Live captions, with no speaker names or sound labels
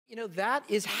You know, that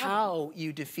is how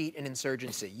you defeat an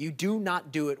insurgency. You do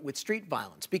not do it with street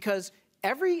violence, because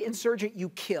every insurgent you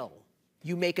kill,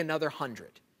 you make another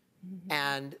 100.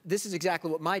 And this is exactly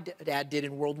what my dad did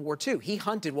in World War II. He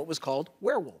hunted what was called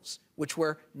werewolves, which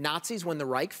were Nazis when the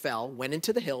Reich fell, went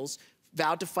into the hills,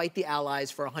 vowed to fight the Allies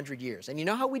for 100 years. And you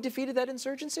know how we defeated that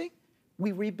insurgency?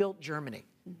 We rebuilt Germany.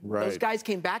 Right. Those guys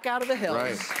came back out of the hills.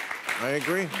 Right. I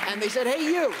agree. And they said, hey,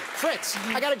 you, Fritz,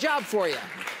 I got a job for you.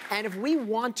 And if we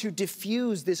want to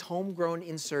diffuse this homegrown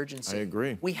insurgency, I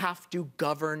agree, we have to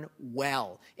govern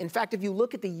well. In fact, if you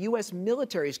look at the U.S.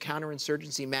 military's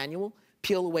counterinsurgency manual,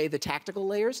 peel away the tactical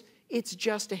layers, it's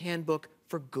just a handbook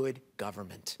for good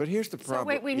government. But here's the problem. So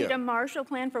wait, we need a Marshall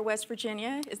Plan for West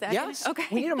Virginia? Is that Yes. Okay,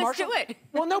 we need a Marshall. Let's do it.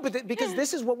 Well, no, but because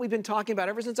this is what we've been talking about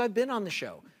ever since I've been on the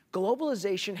show.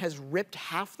 Globalization has ripped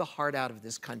half the heart out of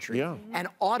this country, and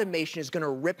automation is going to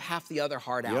rip half the other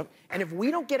heart out. And if we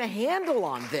don't get a handle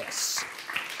on this,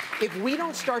 if we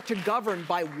don't start to govern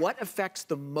by what affects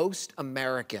the most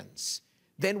Americans,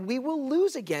 then we will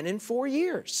lose again in 4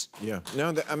 years.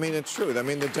 No, I mean, it's true. I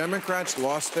mean, the Democrats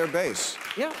lost their base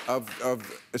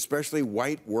of especially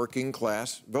white working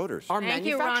class voters. Thank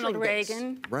you, Ronald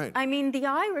Reagan. Right. I mean, the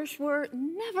Irish were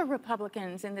never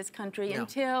Republicans in this country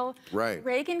until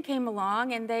Reagan came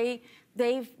along, and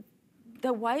the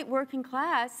white working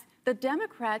class, the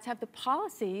Democrats have the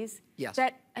policies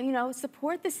that, you know,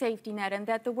 support the safety net and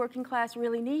that the working class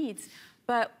really needs.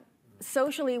 But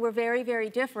socially, we're very, very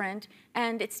different,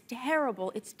 and it's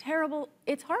terrible. It's terrible.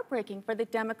 It's heartbreaking for the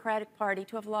Democratic Party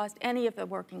to have lost any of the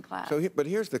working class. So, but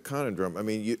here's the conundrum. I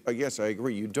mean, yes, I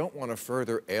agree. You don't want to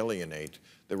further alienate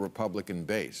the Republican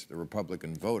base, the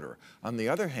Republican voter. On the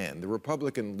other hand, the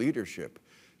Republican leadership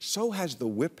so has the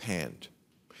whip hand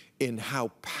in how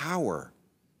power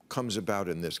comes about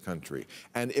in this country.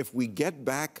 And if we get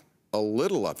back a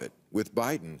little of it with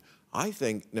Biden, I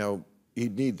think, now,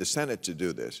 you'd need the Senate to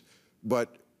do this,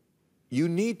 but you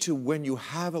need to, when you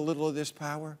have a little of this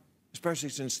power, especially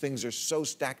since things are so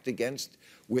stacked against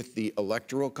with the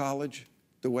Electoral College,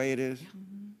 the way it is,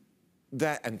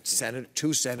 that, and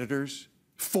two senators,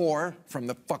 4 from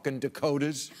the fucking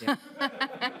Dakotas.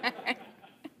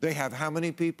 They have how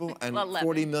many people? And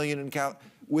 40 million in Cal.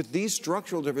 With these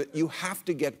structural differences, you have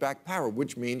to get back power,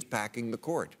 which means packing the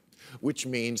court, which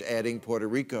means adding Puerto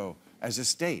Rico as a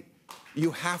state. You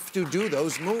have to do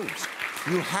those moves.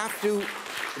 You have to.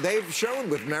 They've shown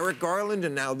with Merrick Garland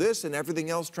and now this and everything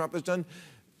else Trump has done,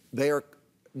 they are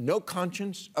no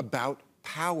conscience about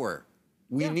power.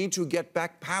 We need to get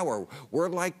back power. We're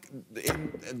like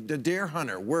in the Deer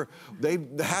Hunter. They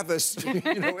have us, you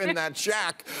know, in that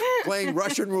shack playing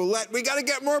Russian roulette. We got to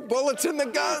get more bullets in the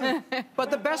gun.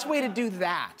 But the best way to do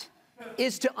that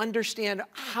is to understand,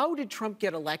 how did Trump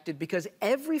get elected? Because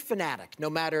every fanatic,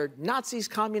 no matter Nazis,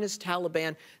 communists,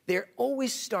 Taliban, there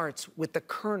always starts with the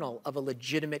kernel of a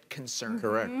legitimate concern.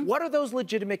 Correct. What are those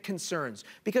legitimate concerns?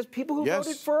 Because people who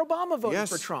voted for Obama voted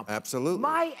for Trump. Absolutely.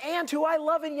 My aunt, who I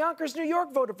love in Yonkers, New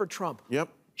York, voted for Trump.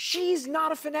 She's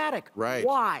not a fanatic. Right.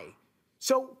 Why?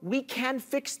 So we can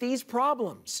fix these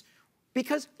problems.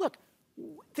 Because, look,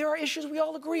 there are issues we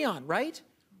all agree on, right?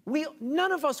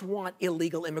 None of us want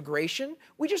illegal immigration.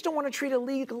 We just don't want to treat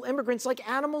illegal immigrants like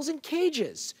animals in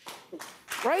cages,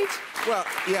 right? Well,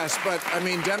 yes, but, I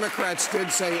mean, Democrats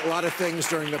did say a lot of things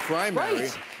during the primary.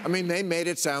 I mean, they made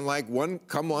it sound like one,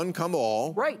 come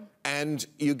all. And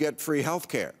you get free health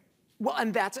care. Well,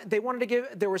 and they wanted to give,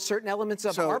 there were certain elements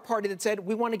of our party that said,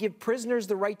 we want to give prisoners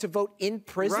the right to vote in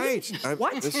prison.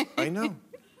 What? I know.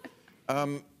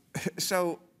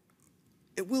 So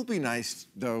it will be nice,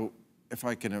 though, if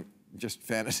I can just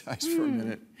fantasize for a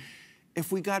minute,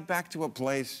 if we got back to a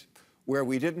place where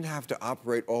we didn't have to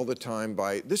operate all the time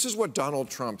by, this is what Donald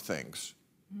Trump thinks,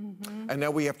 and now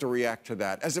we have to react to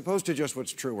that, as opposed to just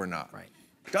what's true or not.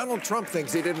 Donald Trump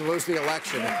thinks he didn't lose the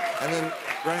election, and then,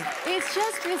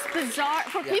 It's bizarre.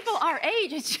 For people our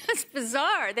age, it's just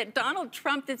bizarre that Donald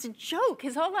Trump is a joke.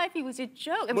 His whole life he was a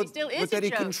joke. I mean, he still is a joke. But that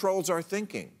he controls our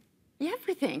thinking.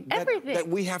 Everything. That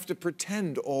we have to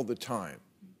pretend all the time.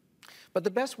 But the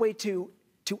best way to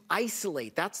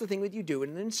isolate, that's the thing that you do in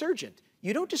an insurgent.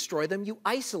 You don't destroy them, you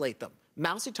isolate them.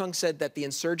 Mao Zedong said that the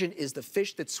insurgent is the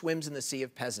fish that swims in the sea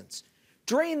of peasants.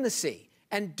 Drain the sea,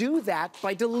 and do that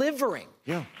by delivering.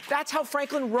 That's how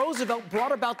Franklin Roosevelt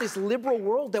brought about this liberal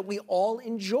world that we all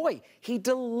enjoy. He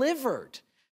delivered.